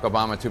President Barack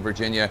Obama to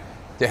Virginia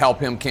to help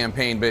him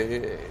campaign, but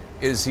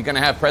is he going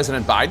to have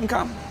President Biden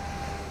come?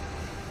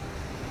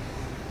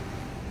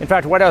 In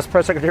fact, White House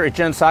Press Secretary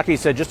Jen Psaki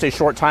said just a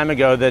short time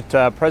ago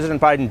that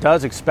President Biden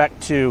does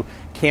expect to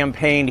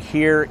campaign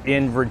here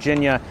in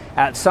Virginia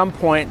at some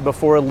point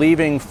before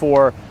leaving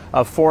for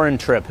a foreign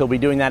trip. He'll be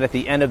doing that at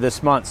the end of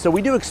this month. So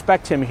we do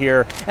expect him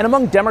here. And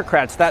among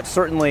Democrats, that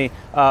certainly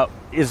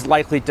is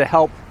likely to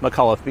help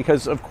McAuliffe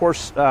because, of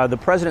course, the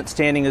president's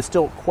standing is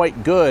still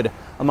quite good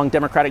among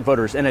Democratic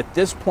voters. And at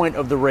this point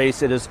of the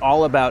race, it is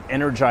all about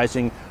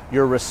energizing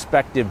your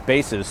respective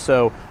bases.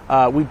 So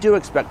we do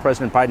expect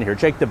President Biden here.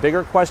 Jake, the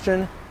bigger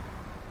question,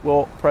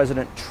 will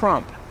President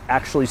Trump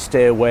actually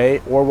stay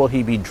away, or will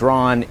he be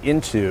drawn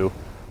into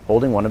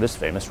holding one of his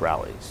famous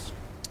rallies?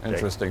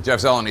 Interesting. Jeff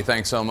Zeleny,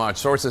 thanks so much.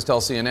 Sources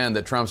tell CNN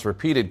that Trump's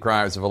repeated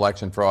cries of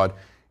election fraud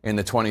in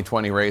the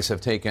 2020 race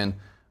have taken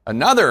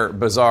another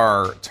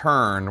bizarre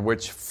turn,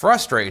 which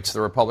frustrates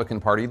the Republican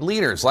Party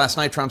leaders. Last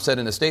night, Trump said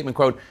in a statement,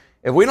 quote,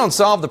 "If we don't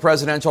solve the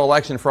presidential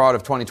election fraud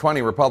of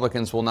 2020,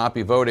 Republicans will not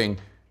be voting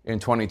in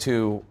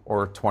 22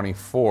 or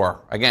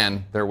 24.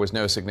 Again, there was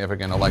no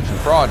significant election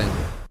fraud in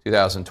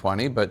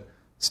 2020, but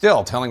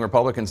still telling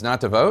Republicans not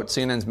to vote.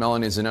 CNN's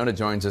Melanie Zanota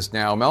joins us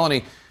now.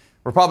 Melanie,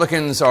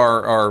 Republicans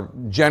are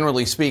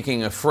generally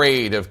speaking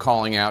afraid of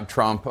calling out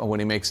Trump when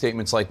he makes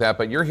statements like that,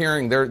 but you're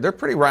hearing they're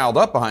pretty riled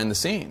up behind the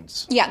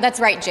scenes. Yeah, that's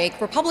right, Jake.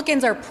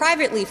 Republicans are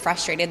privately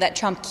frustrated that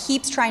Trump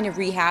keeps trying to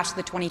rehash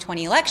the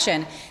 2020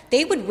 election.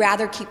 They would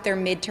rather keep their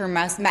midterm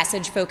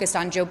message focused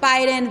on Joe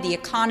Biden, the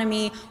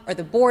economy, or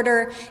the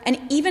border.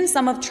 And even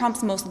some of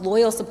Trump's most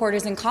loyal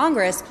supporters in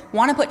Congress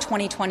want to put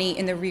 2020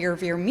 in the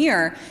rearview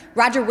mirror.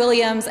 Roger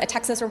Williams, a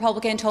Texas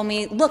Republican, told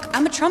me, look,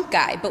 I'm a Trump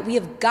guy, but we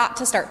have got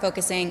to start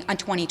focusing on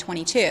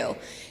 2022.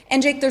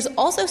 And Jake, there's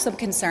also some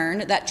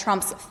concern that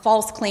Trump's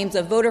false claims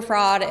of voter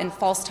fraud and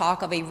false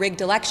talk of a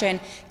rigged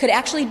election could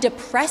actually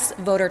depress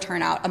voter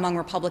turnout among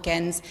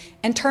Republicans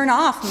and turn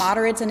off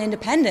moderates and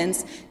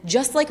independents,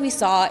 just like we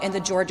saw in the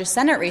Georgia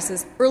Senate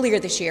races earlier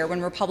this year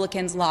when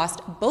Republicans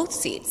lost both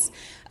seats.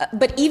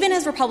 But even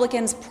as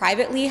Republicans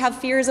privately have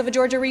fears of a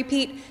Georgia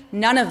repeat,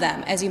 none of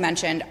them, as you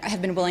mentioned,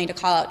 have been willing to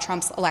call out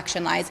Trump's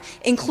election lies,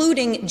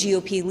 including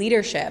GOP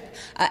leadership.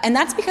 And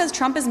that's because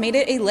Trump has made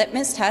it a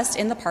litmus test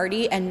in the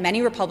party, and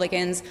many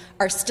Republicans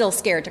are still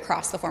scared to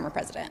cross the former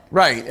president.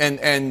 Right.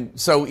 And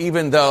so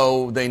even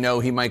though they know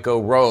he might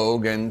go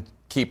rogue and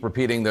keep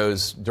repeating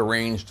those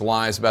deranged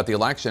lies about the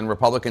election,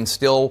 Republicans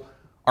still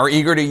are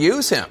eager to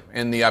use him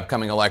in the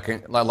upcoming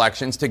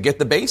elections to get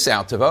the base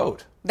out to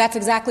vote. That's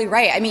exactly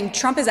right. I mean,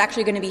 Trump is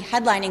actually going to be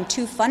headlining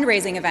 2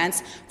 fundraising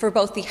events for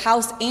both the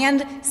House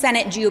and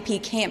Senate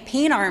GOP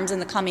campaign arms in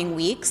the coming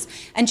weeks.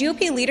 And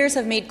GOP leaders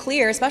have made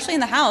clear, especially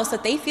in the House,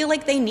 that they feel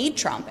like they need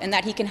Trump and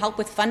that he can help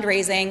with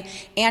fundraising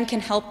and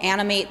can help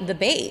animate the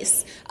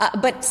base.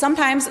 But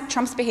sometimes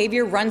Trump's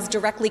behavior runs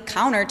directly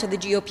counter to the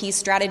GOP's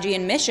strategy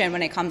and mission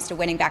when it comes to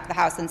winning back the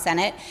House and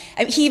Senate.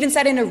 He even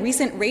said in a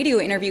recent radio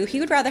interview he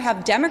would rather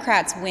have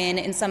Democrats win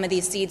in some of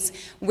these seats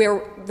where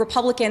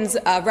Republicans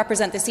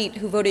represent the seat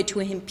who voted to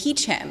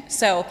impeach him.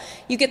 So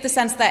you get the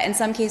sense that in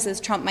some cases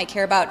Trump might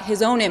care about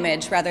his own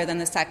image rather than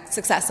the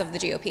success of the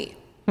GOP.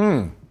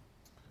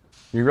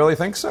 You really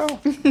think so?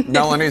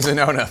 Melanie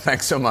Zanona,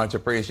 thanks so much.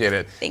 Appreciate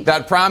it.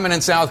 That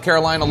prominent South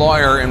Carolina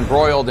lawyer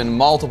embroiled in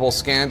multiple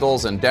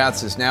scandals and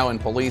deaths is now in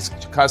police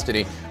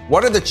custody.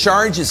 What are the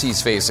charges he's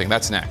facing?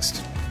 That's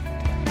next.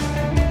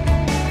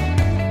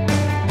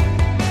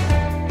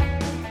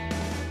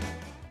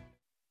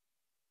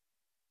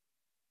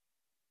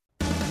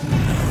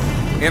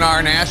 In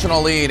our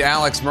national lead,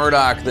 Alex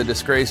Murdaugh, the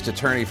disgraced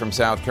attorney from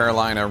South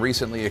Carolina,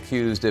 recently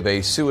accused of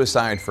a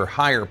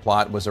suicide-for-hire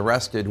plot, was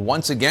arrested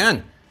once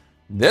again.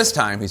 This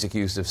time, he's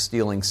accused of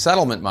stealing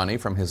settlement money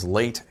from his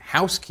late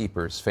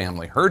housekeeper's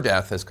family. Her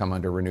death has come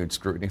under renewed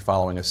scrutiny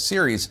following a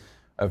series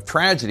of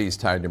tragedies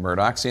tied to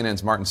Murdaugh.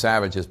 CNN's Martin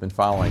Savage has been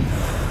following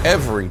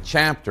every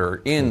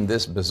chapter in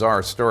this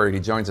bizarre story. He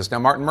joins us now.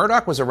 Martin,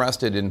 Murdaugh was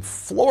arrested in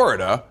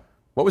Florida.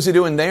 What was he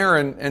doing there?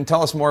 And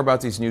tell us more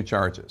about these new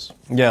charges.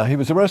 Yeah, he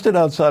was arrested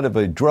outside of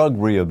a drug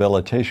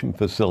rehabilitation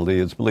facility.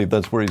 It's believed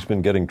that's where he's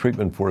been getting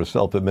treatment for a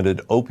self-admitted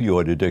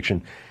opioid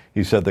addiction.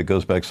 He said that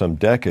goes back some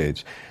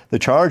decades. The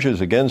charges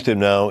against him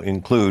now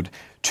include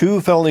 2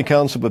 felony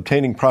counts of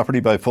obtaining property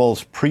by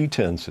false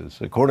pretenses.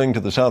 According to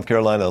the South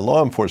Carolina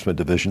Law Enforcement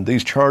Division,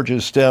 these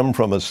charges stem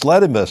from a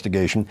SLED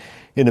investigation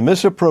into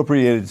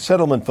misappropriated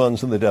settlement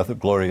funds in the death of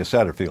Gloria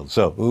Satterfield.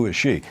 So, who is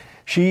she?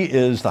 She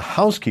is the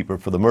housekeeper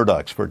for the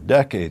Murdaughs for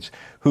decades,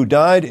 who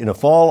died in a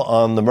fall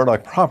on the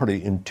Murdaugh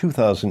property in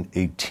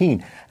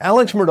 2018.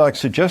 Alex Murdaugh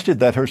suggested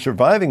that her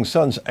surviving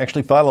sons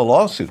actually file a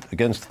lawsuit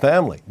against the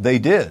family. They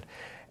did.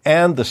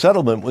 And the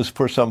settlement was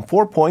for some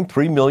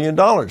 $4.3 million.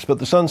 But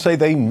the sons say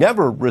they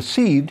never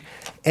received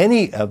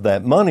any of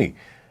that money.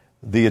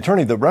 The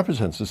attorney that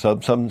represents the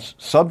sons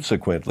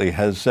subsequently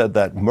has said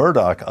that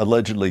Murdaugh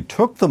allegedly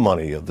took the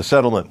money of the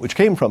settlement, which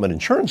came from an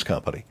insurance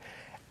company,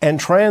 and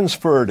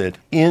transferred it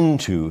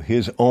into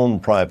his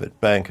own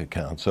private bank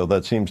account. So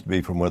that seems to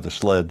be from where the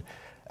SLED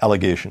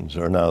allegations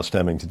are now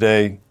stemming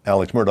today.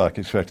 Alex Murdaugh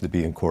expected to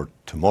be in court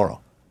tomorrow.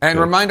 And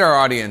remind our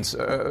audience,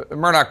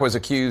 Murdaugh was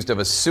accused of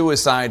a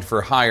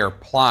suicide-for-hire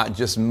plot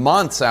just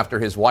months after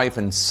his wife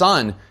and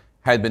son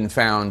had been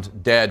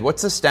found dead.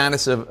 What's the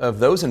status of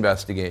those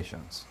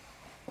investigations?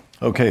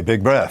 Okay,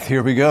 big breath.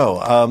 Here we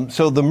go.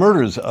 So the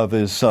murders of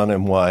his son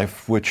and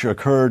wife, which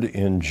occurred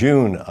in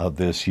June of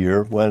this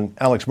year when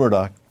Alex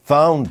Murdaugh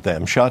found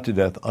them shot to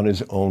death on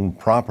his own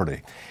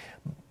property.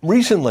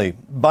 Recently,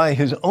 by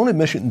his own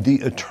admission, the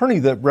attorney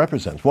that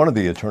represents, one of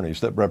the attorneys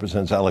that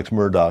represents Alex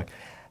Murdaugh,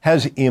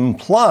 has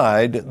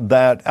implied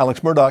that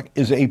Alex Murdaugh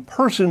is a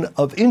person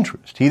of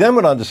interest. He then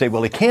went on to say,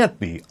 well, he can't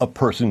be a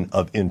person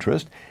of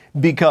interest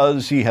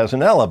because he has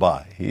an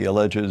alibi. He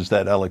alleges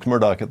that Alex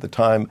Murdaugh, at the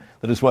time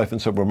that his wife and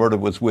son were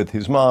murdered, was with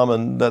his mom,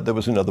 and that there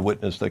was another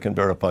witness that can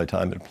verify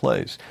time and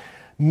place.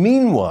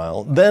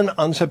 Meanwhile, then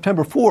on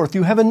September 4th,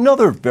 you have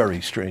another very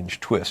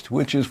strange twist,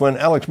 which is when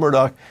Alex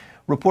Murdaugh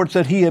reports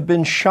that he had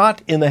been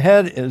shot in the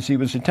head as he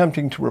was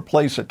attempting to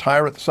replace a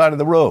tire at the side of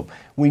the road.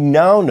 We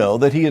now know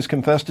that he has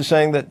confessed to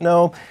saying that,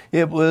 no,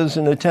 it was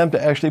an attempt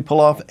to actually pull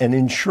off an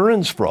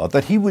insurance fraud,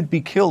 that he would be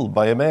killed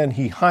by a man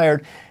he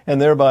hired, and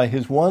thereby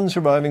his one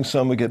surviving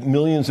son would get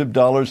millions of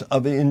dollars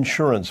of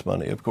insurance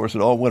money. Of course,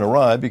 it all went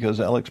awry because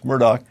Alex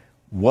Murdaugh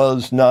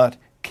was not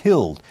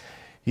killed.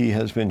 He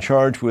has been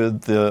charged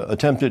with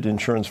attempted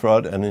insurance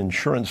fraud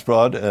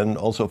and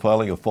also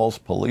filing a false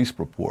police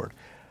report.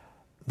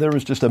 There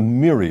is just a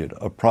myriad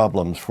of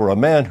problems for a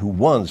man who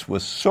once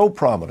was so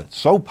prominent,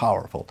 so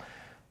powerful,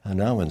 and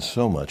now in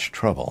so much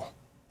trouble.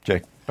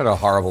 Jake? What a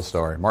horrible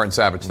story. Martin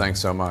Savage, thanks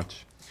so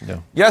much.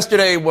 Yeah.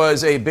 Yesterday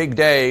was a big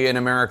day in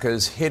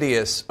America's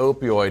hideous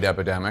opioid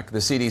epidemic. The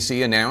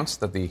CDC announced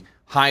that the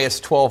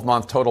highest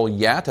 12-month total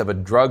yet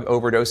of drug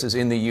overdoses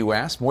in the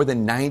U.S., more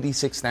than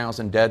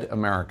 96,000 dead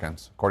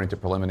Americans, according to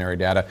preliminary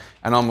data,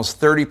 an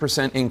almost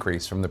 30%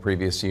 increase from the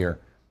previous year.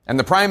 And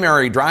the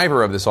primary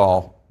driver of this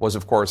all was,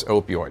 of course,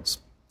 opioids.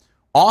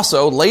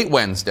 Also, late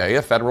Wednesday,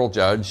 a federal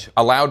judge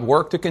allowed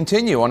work to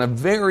continue on a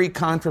very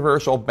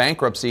controversial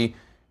bankruptcy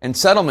and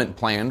settlement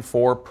plan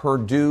for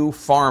Purdue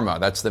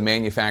Pharma. That's the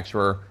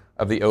manufacturer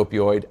of the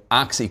opioid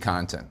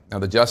OxyContin. Now,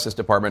 the Justice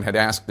Department had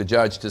asked the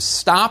judge to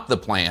stop the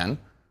plan,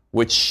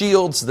 which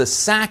shields the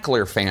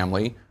Sackler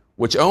family,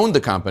 which owned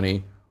the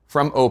company,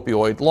 from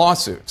opioid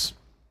lawsuits.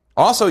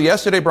 Also,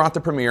 yesterday brought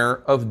the premiere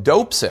of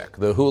Dopesick,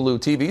 the Hulu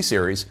TV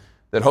series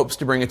that hopes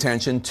to bring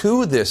attention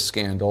to this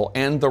scandal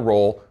and the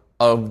role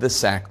of the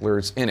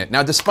Sacklers in it.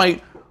 Now,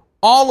 despite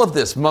all of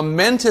this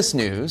momentous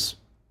news,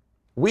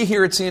 We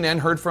here at CNN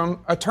heard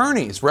from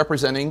attorneys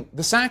representing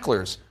the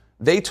Sacklers.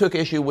 They took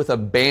issue with a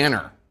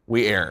banner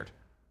we aired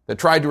that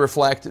tried to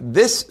reflect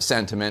this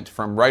sentiment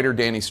from writer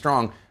Danny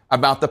Strong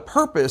about the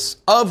purpose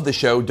of the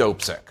show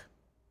Dopesick.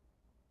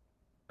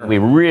 We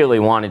really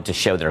wanted to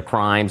show their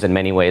crimes. In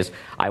many ways,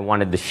 I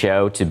wanted the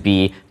show to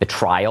be the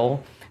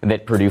trial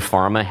that Purdue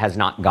Pharma has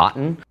not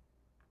gotten.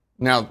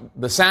 Now,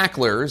 the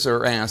Sacklers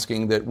are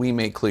asking that we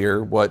make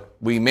clear what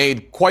we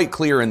made quite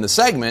clear in the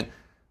segment.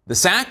 The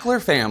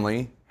Sackler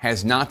family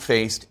has not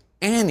faced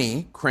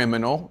any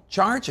criminal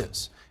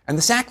charges. And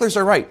the Sacklers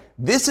are right.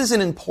 This is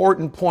an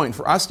important point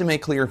for us to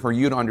make clear, for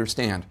you to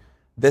understand.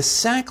 The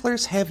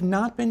Sacklers have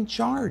not been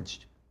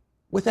charged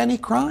with any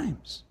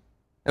crimes.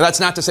 Now, that's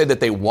not to say that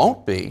they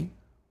won't be,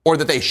 or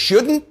that they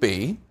shouldn't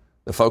be.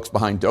 The folks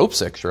behind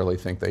Dopesick surely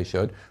think they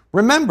should.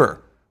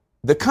 Remember,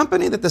 the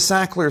company that the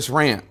Sacklers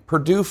ran,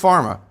 Purdue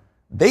Pharma,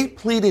 they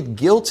pleaded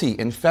guilty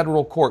in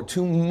federal court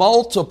to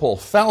multiple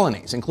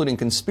felonies, including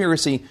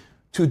conspiracy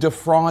to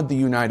defraud the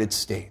United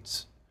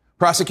States.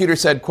 Prosecutors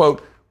said,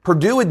 quote,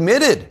 Purdue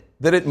admitted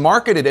that it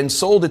marketed and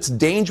sold its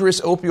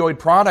dangerous opioid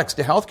products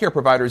to healthcare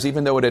providers,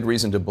 even though it had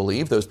reason to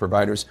believe those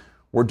providers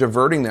were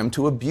diverting them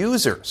to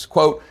abusers.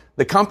 Quote,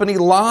 the company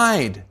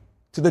lied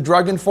to the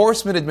Drug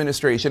Enforcement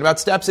Administration about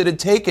steps it had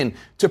taken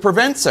to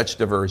prevent such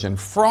diversion,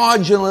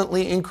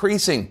 fraudulently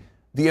increasing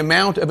the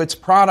amount of its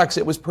products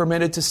it was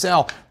permitted to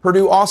sell.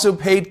 Purdue also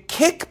paid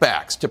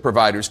kickbacks to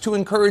providers to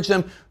encourage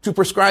them to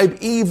prescribe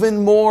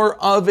even more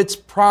of its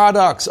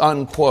products,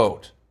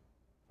 unquote.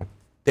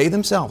 They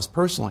themselves,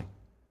 personally,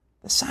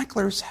 the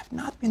Sacklers have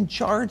not been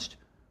charged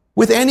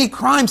with any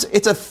crimes.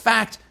 It's a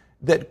fact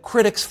that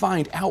critics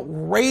find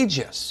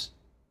outrageous.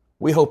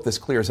 We hope this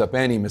clears up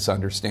any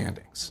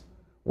misunderstandings.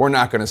 We're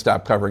not going to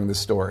stop covering this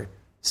story.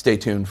 Stay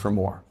tuned for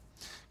more.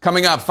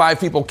 Coming up, 5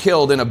 people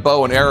killed in a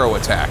bow and arrow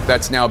attack.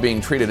 That's now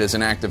being treated as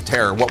an act of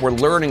terror. What we're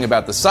learning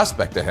about the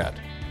suspect ahead.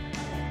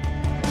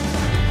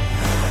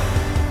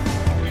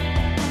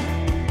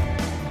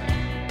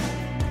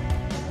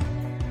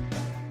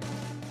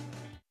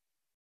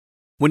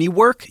 When you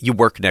work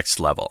next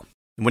level.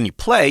 And when you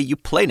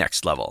play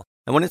next level.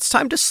 And when it's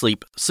time to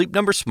sleep, Sleep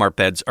Number smart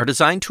beds are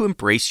designed to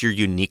embrace your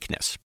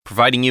uniqueness,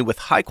 providing you with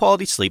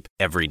high-quality sleep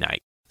every night.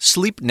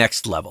 Sleep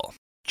next level.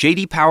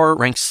 J.D. Power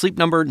ranks Sleep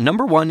Number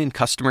 #1 in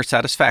customer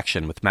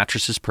satisfaction with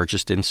mattresses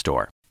purchased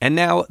in-store. And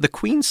now, the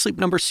Queen Sleep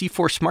Number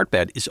C4 smart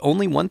bed is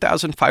only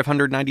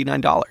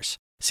 $1,599.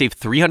 Save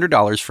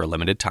 $300 for a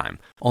limited time,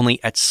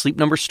 only at Sleep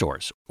Number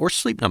stores or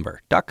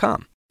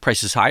sleepnumber.com.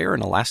 Prices higher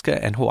in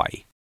Alaska and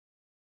Hawaii.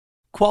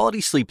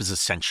 Quality sleep is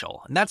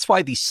essential, and that's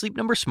why the Sleep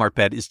Number smart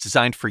bed is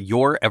designed for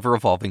your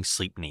ever-evolving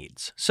sleep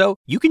needs. So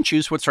you can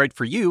choose what's right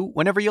for you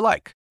whenever you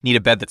like. Need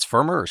a bed that's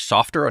firmer or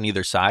softer on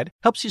either side?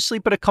 Helps you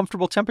sleep at a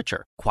comfortable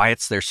temperature.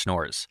 Quiets their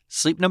snores.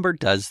 Sleep Number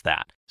does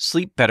that.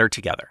 Sleep better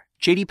together.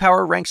 J.D.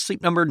 Power ranks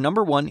Sleep Number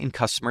 #1 in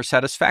customer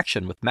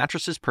satisfaction with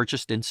mattresses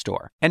purchased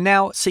in-store. And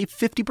now, save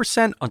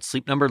 50% on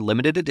Sleep Number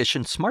limited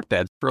edition smart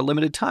beds for a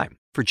limited time.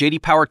 For J.D.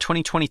 Power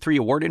 2023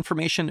 award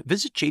information,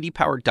 visit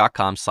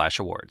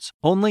jdpower.com/awards.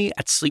 Only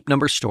at Sleep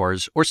Number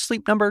stores or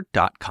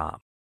sleepnumber.com.